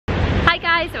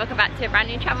guys, welcome back to a brand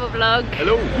new travel vlog.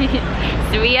 Hello.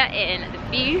 So we are in the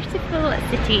beautiful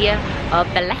city of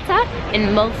Valetta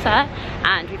in Malta,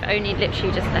 and we've only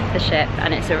literally just left the ship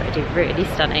and it's already really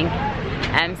stunning.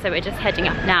 So we're just heading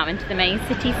up now into the main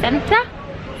city centre.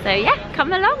 So yeah,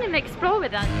 come along and explore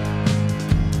with us.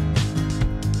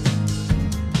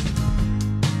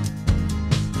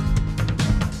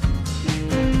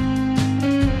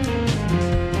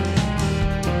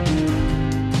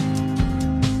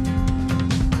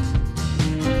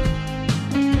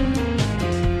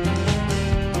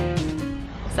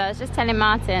 I was just telling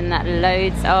Martin that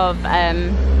loads of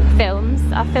films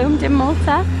are filmed in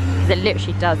Malta, because it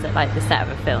literally does look like the set of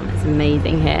a film. It's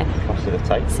amazing here.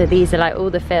 So these are like all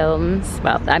the films,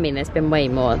 well I mean there's been way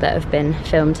more that have been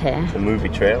filmed here. It's a movie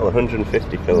trail,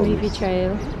 150 films. Movie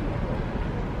trail.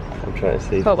 I'm trying to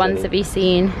see. What ones have you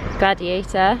seen?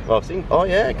 Gladiator. Oh, I've seen, oh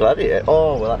yeah, Gladiator.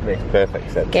 Oh well, that makes perfect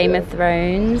sense. Game of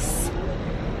Thrones.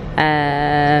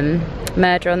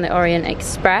 Murder on the Orient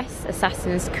Express,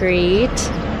 Assassin's Creed.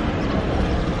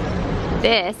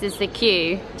 This is the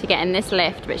queue to get in this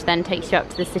lift, which then takes you up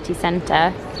to the city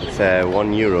centre. It's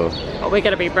 €1. Oh, we're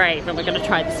going to be brave and we're going to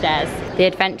try the stairs. The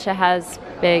adventure has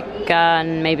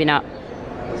begun, maybe not.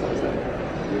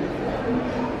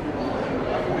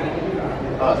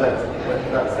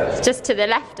 It's just to the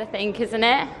left, I think, isn't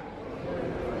it?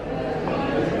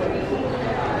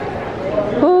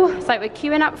 Oh, it's like we're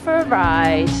queuing up for a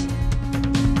ride.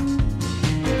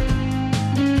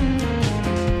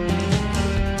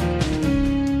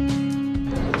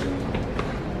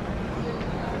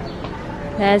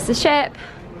 There's the ship.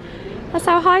 That's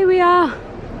how high we are.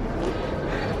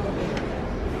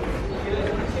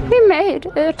 We made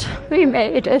it. We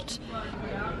made it.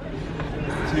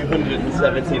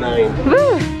 279.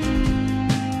 Woo!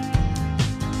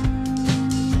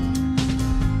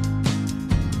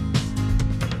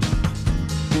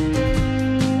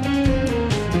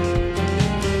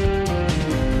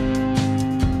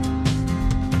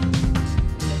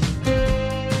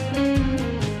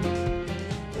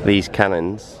 These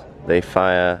cannons, they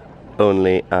fire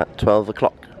only at 12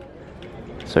 o'clock.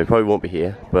 So we probably won't be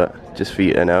here, but just for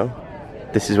you to know,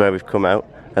 this is where we've come out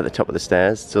at the top of the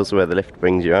stairs. It's also where the lift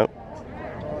brings you out.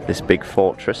 This big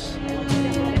fortress.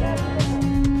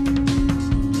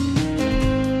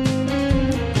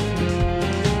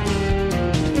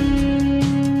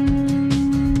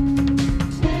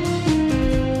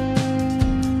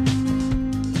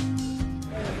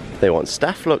 They want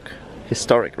staff, look.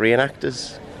 Historic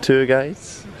reenactors, tour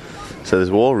guides. So there's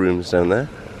war rooms down there.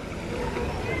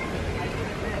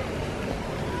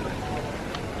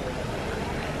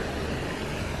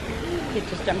 You could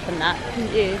just jump on that,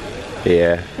 couldn't you?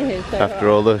 Yeah, So after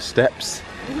all those steps.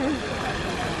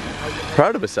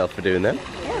 Proud of myself for doing that.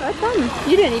 Yeah, well done.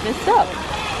 You didn't even stop.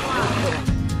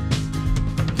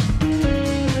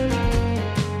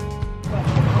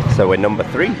 So we're number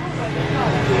 3.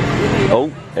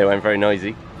 Oh, it went very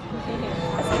noisy.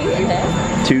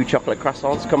 2 chocolate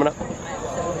croissants coming up.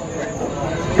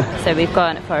 So we've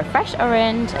gone for a fresh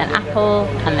orange, an apple,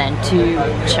 and then 2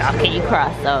 chalky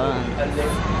croissants.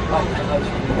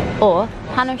 Or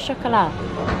pain au chocolat,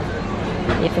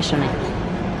 the official name.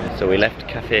 So we left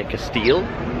Cafe Castile.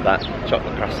 That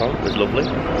chocolate croissant was lovely.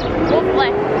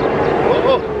 Lovely.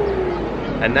 Whoa.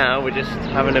 And now we're just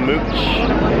having a mooch.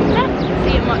 Yeah,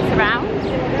 seeing what's around.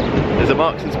 There's a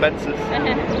Marks and Spencer's.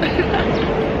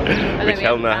 Which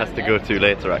Helena has to go to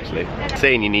later actually.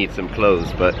 Saying you need some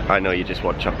clothes, but I know you just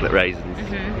want chocolate raisins.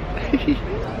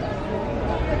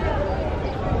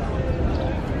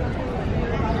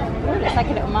 It's like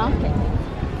a little market.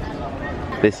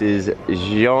 This is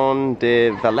Jean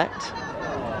de Valetta,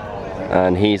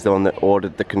 and he's the one that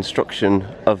ordered the construction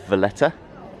of Valetta,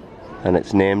 and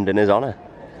it's named in his honour.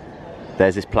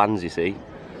 There's his plans, you see.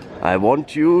 I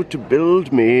want you to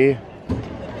build me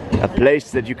a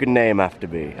place that you can name after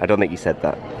me. I don't think he said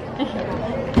that.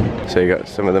 So you got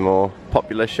some of the more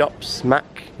popular shops. Mac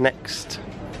next.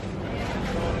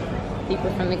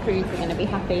 People from the cruise are going to be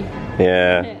happy.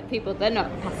 Yeah. People, they're not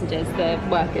passengers, they're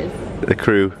workers. The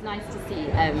crew. It's nice to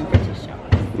see British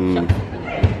shops. Shops,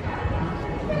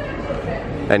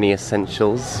 Any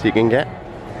essentials you can get.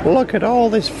 Look at all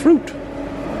this fruit.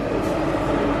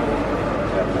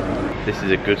 This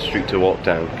is a good street to walk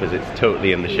down because it's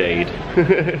totally in the shade.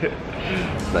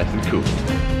 It's nice and cool.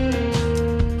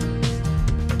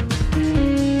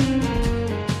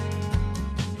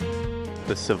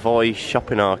 The Savoy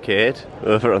Shopping Arcade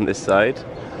over on this side.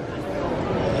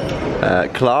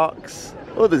 Clark's.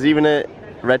 Oh, there's even a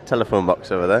red telephone box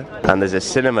over there. And there's a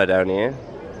cinema down here.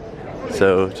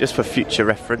 So just for future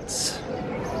reference.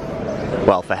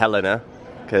 Well, for Helena,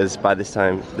 because by the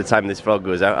time this vlog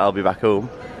goes out, I'll be back home.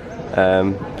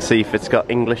 See if it's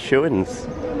got English showings.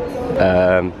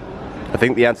 I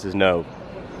think the answer is no.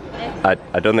 I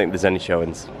don't think there's any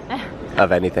showings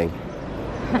of anything.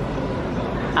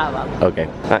 Oh well. Okay.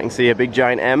 I can see a big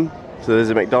giant M, so there's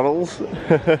a McDonald's.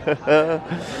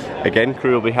 Again,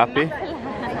 crew will be happy.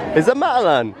 Is that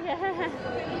Matalan? Yeah.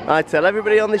 I tell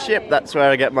everybody on the ship that's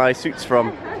where I get my suits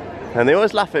from. And they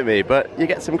always laugh at me, but you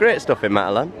get some great stuff in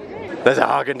Matalan. There's a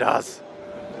Haagen-Dazs.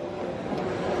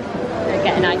 Go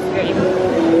get an ice cream.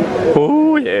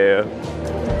 Oh yeah.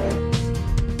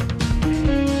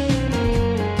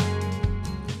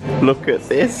 Look at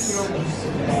this.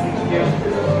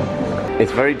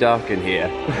 It's very dark in here.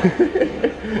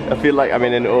 I feel like I'm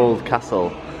in an old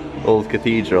castle, old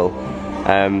cathedral.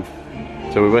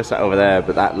 So we were sat over there,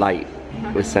 but that light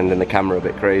was sending the camera a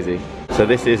bit crazy. So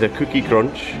this is a cookie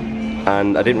crunch,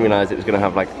 and I didn't realise it was going to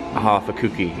have like half a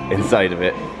cookie inside of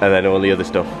it, and then all the other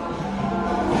stuff.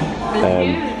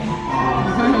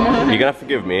 You're gonna have to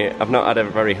forgive me, I've not had a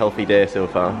very healthy day so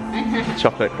far.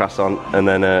 Chocolate croissant and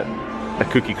then a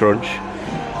cookie crunch.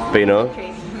 But you know,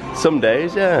 some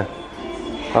days, yeah.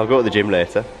 I'll go to the gym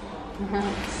later.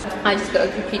 I just got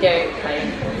a cookie dough cone.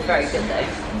 It's very good though.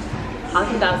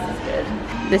 Haagen-Dazs is good.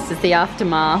 This is the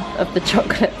aftermath of the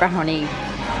chocolate brownie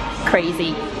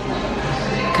crazy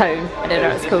cone. I don't know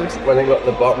what it's called. When I got to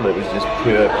the bottom, it was just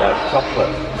pure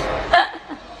chocolate.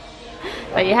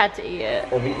 But you had to eat it.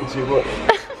 I've eaten too much.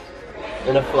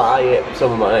 And a fly ate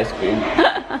some of my ice cream.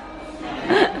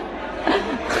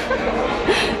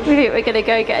 We think we're gonna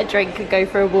go get a drink and go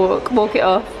for a walk. Walk it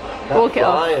off. Walk it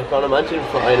off. I can't imagine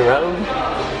flying around.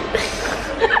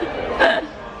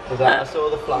 I saw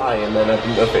the fly and then I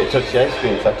didn't know if it touched the ice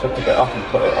cream, so I took a bit off and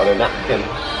put it on a napkin.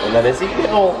 And then it's eaten it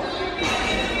all.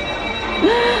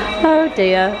 Oh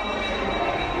dear.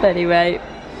 Anyway,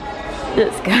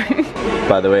 let's go.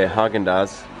 By the way,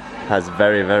 Haagen-Dazs has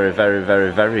very, very, very,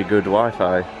 very, very good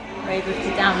Wi-Fi. We're able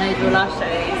to download all our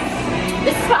shows.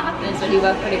 This is what happens when you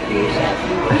work on a cruise ship.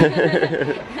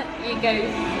 You go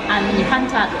and you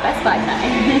hunt out the best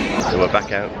Wi-Fi. So we're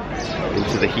back out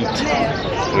into the heat.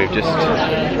 We've just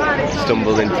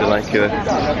stumbled into like a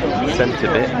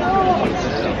centre bit.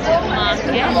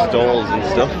 Stalls and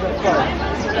stuff.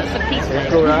 That's a piece of it.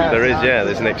 There is, yeah,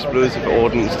 there's an explosive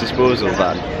ordnance disposal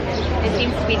van. It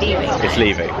seems to be leaving. It's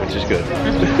leaving, which is good.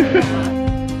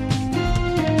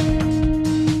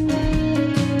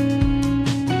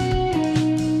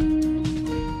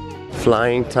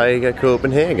 Flying Tiger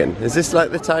Copenhagen. Is this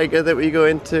like the tiger that we go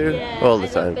into all the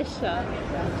time? This shop.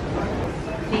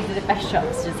 These are the best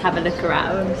shops, just have a look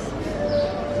around.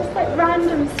 Just like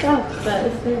random stuff, but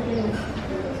it's so good.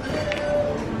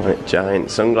 Like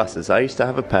giant sunglasses. I used to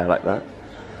have a pair like that.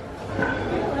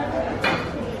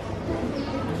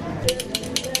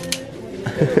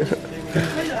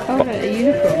 Oh, a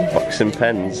uniform. Box and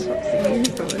pens.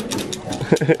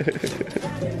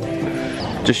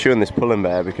 Just showing this Pull&Bear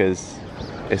Bear because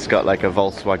it's got like a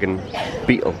Volkswagen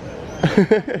Beetle.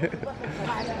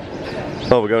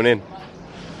 Oh, we're going in.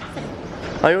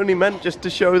 I only meant just to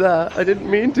show that. I didn't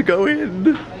mean to go in.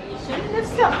 You shouldn't have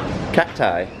stopped.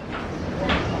 Cacti.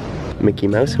 Mickey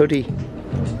Mouse hoodie.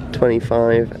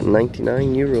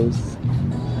 25.99 euros.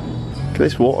 Look at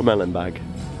this watermelon bag.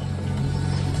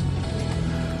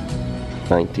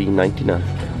 19.99.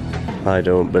 I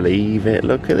don't believe it.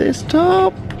 Look at this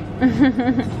top.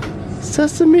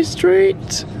 Sesame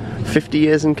Street. 50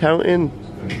 years and counting.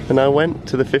 And I went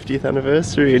to the 50th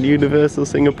anniversary in Universal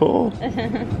Singapore.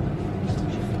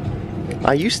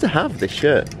 I used to have this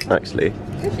shirt, actually.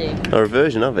 Did you? Or a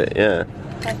version of it, yeah.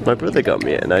 My brother got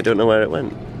me it and I don't know where it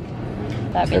went.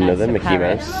 That'd be Another nice for Mickey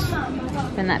Paris. Mouse.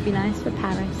 Wouldn't that be nice for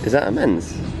Paris? Is that a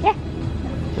men's? Yeah.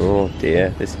 Oh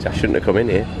dear, I shouldn't have come in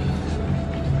here.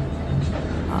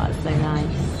 Oh, it's so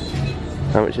nice.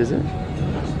 How much is it?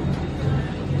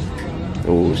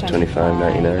 Oh, it's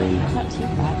 25.99. Not too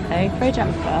bad though, for a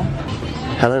jumper.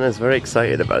 Helena's very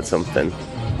excited about something.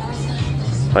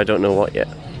 I don't know what yet.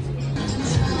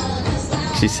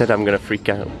 She said I'm gonna freak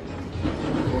out.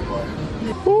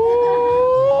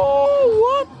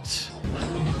 Oh, what?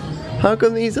 How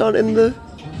come these aren't in the...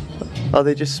 Are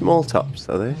they just small tops,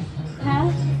 are they?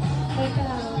 Huh?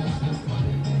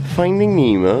 Finding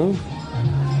Nemo.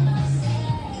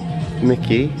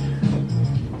 Mickey.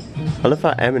 I love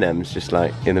how Eminem's just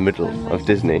like in the middle of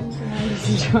Disney.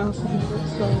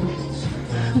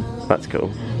 That's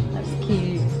cool. That's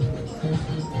cute.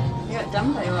 You got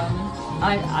Dumbo one.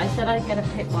 I said I'd get a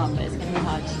pick one, but it's going to be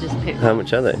hard to just pick How one.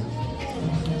 much are they?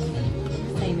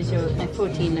 Same as your, no,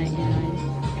 $14.99.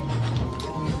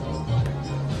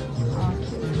 Oh,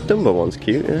 cute. Dumbo one's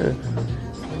cute, yeah.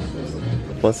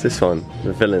 What's this one?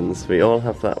 The villains. We all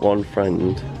have that one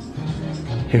friend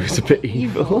who's a bit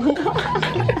evil.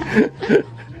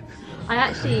 I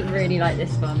actually really like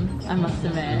this one, I must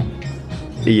admit.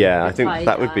 Yeah, I think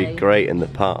that would be great in the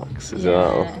parks as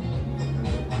well.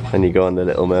 And you go on the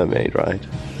Little Mermaid ride.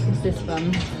 It's this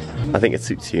one. I think it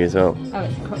suits you as well. Oh,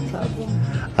 it's a crop top.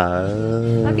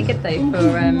 That'd be good though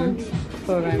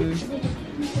for the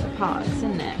parks,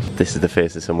 isn't it? This is the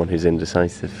face of someone who's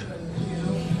indecisive.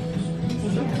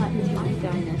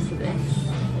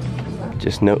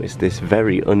 Just noticed this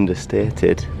very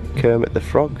understated Kermit the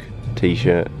Frog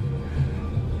t-shirt.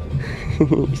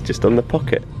 He's just on the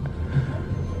pocket.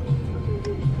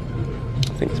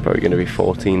 I think it's probably going to be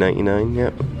 $14.99, yeah.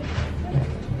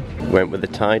 Went with the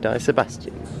tie-dye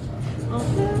Sebastian.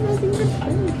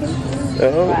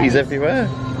 Oh, he's everywhere.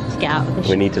 Let's get out of the shop.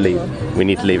 We need to leave. We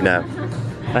need to leave now.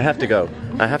 I have to go.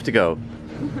 I have to go.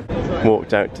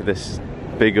 Walked out to this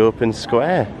big open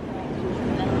square.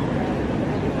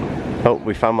 Oh,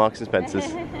 we found Marks and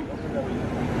Spencer's.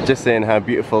 Just saying how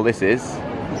beautiful this is.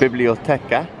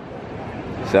 Biblioteca.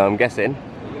 So I'm guessing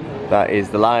that is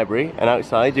the library, and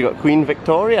outside you got Queen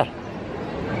Victoria.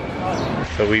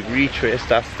 So we've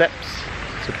retraced our steps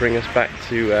to bring us back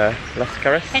to Las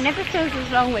Caras. It never feels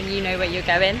as long when you know where you're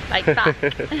going, like that.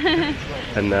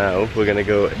 And now we're going to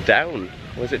go down.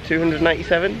 Was it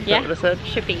 297? Is that what I said?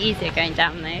 Should be easier going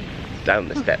down though. Down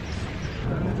the steps.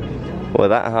 Well,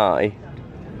 that high,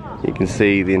 you can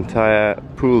see the entire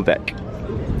pool deck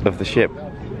of the ship.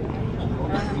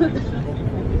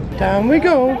 Down we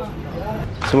go.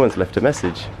 Someone's left a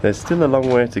message. There's still a long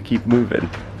way to keep moving.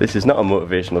 This is not a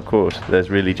motivational quote. There's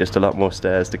really just a lot more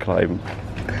stairs to climb.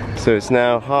 So it's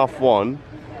now 1:30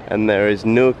 and there is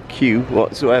no queue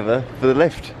whatsoever for the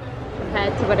lift.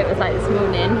 Compared to what it was like this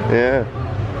morning. Yeah.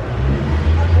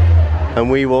 And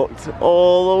we walked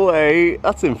all the way.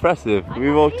 That's impressive.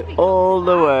 We walked all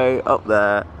the way up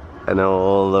there and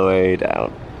all the way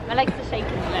down. My legs are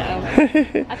shaking a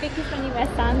little. I think it's when you wear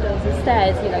sandals and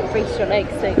stairs, you like brace your legs.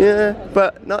 So yeah,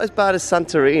 but not as bad as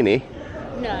Santorini.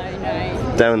 No,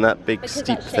 no. Down that big Because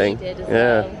steep that's thing. shaded as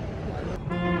Yeah. well.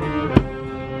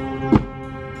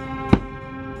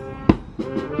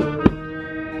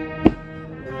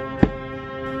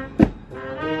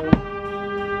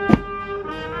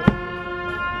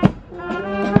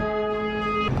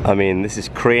 I mean, this is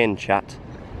crane chat.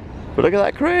 But look at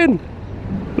that crane.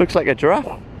 Looks like a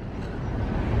giraffe.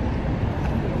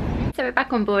 So we're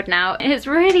back on board now. It's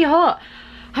really hot.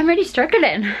 I'm really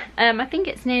struggling. I think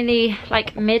it's nearly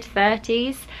like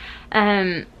mid-30s.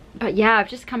 But yeah, I've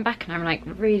just come back and I'm like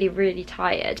really, really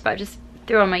tired. But I just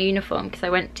threw on my uniform because I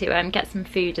went to get some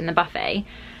food in the buffet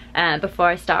before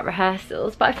I start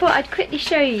rehearsals. But I thought I'd quickly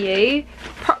show you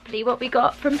properly what we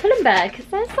got from Pull&Bear because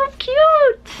they're so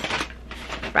cute.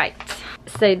 Right,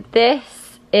 so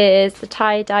this is the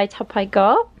tie-dye top I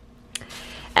got.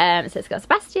 So it's got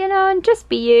Sebastian on, Just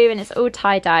Be You, and it's all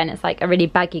tie-dye and it's like a really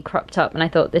baggy crop top, and I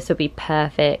thought this would be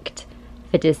perfect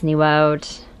for Disney World.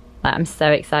 Like, I'm so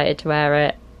excited to wear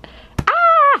it.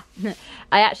 Ah!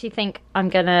 I actually think I'm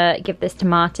gonna give this to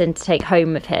Martin to take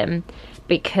home with him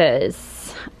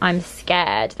because I'm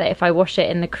scared that if I wash it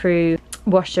in the crew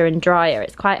washer and dryer,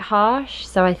 it's quite harsh,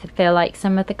 so I feel like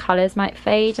some of the colours might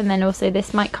fade and then also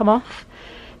this might come off.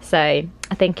 So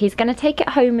I think he's going to take it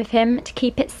home with him to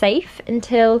keep it safe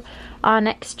until our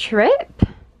next trip.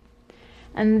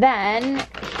 And then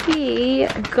he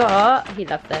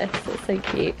loved this, it's so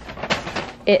cute.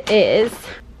 It is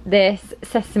this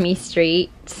Sesame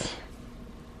Street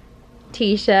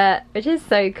t-shirt, which is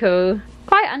so cool.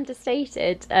 Quite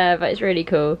understated, but it's really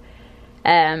cool.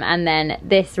 And then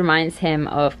this reminds him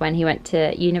of when he went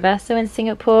to Universal in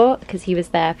Singapore because he was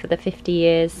there for the 50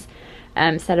 years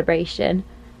celebration.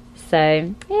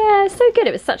 So yeah, so good.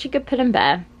 It was such a good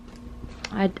Pull&Bear.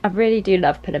 I really do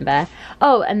love Pull&Bear.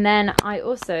 Oh, and then I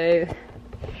also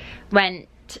went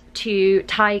to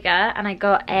Tiger and I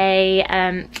got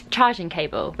a charging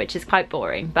cable, which is quite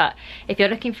boring, but if you're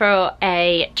looking for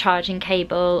a charging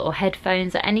cable or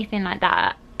headphones or anything like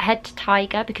that, head to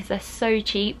Tiger because they're so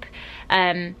cheap.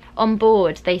 On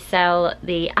board they sell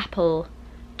the Apple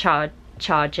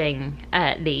charging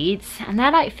leads and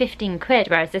they're like 15 quid,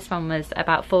 whereas this one was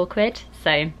about 4 quid.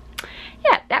 So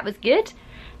yeah, that was good.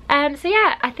 So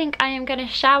yeah, I think I am going to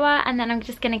shower and then I'm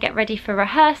just going to get ready for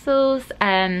rehearsals.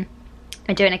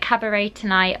 We're doing a cabaret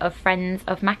tonight of Friends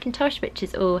of Macintosh, which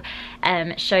is all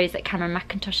shows that Cameron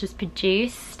Mackintosh has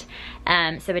produced.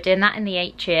 So we're doing that in the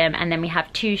atrium, and then we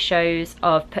have 2 shows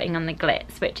of Putting on the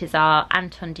Glitz, which is our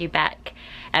Anton Dubek.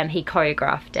 He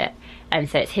choreographed it.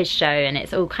 So it's his show, and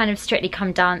it's all kind of Strictly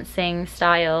Come Dancing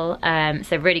style.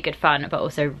 So really good fun, but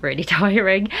also really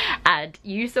tiring. And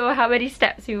you saw how many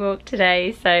steps we walked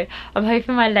today, so I'm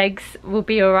hoping my legs will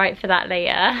be all right for that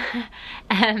later.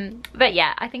 But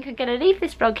yeah, I think I'm gonna leave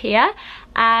this vlog here,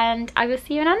 and I will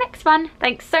see you in our next one.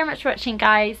 Thanks so much for watching,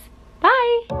 guys.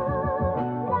 Bye.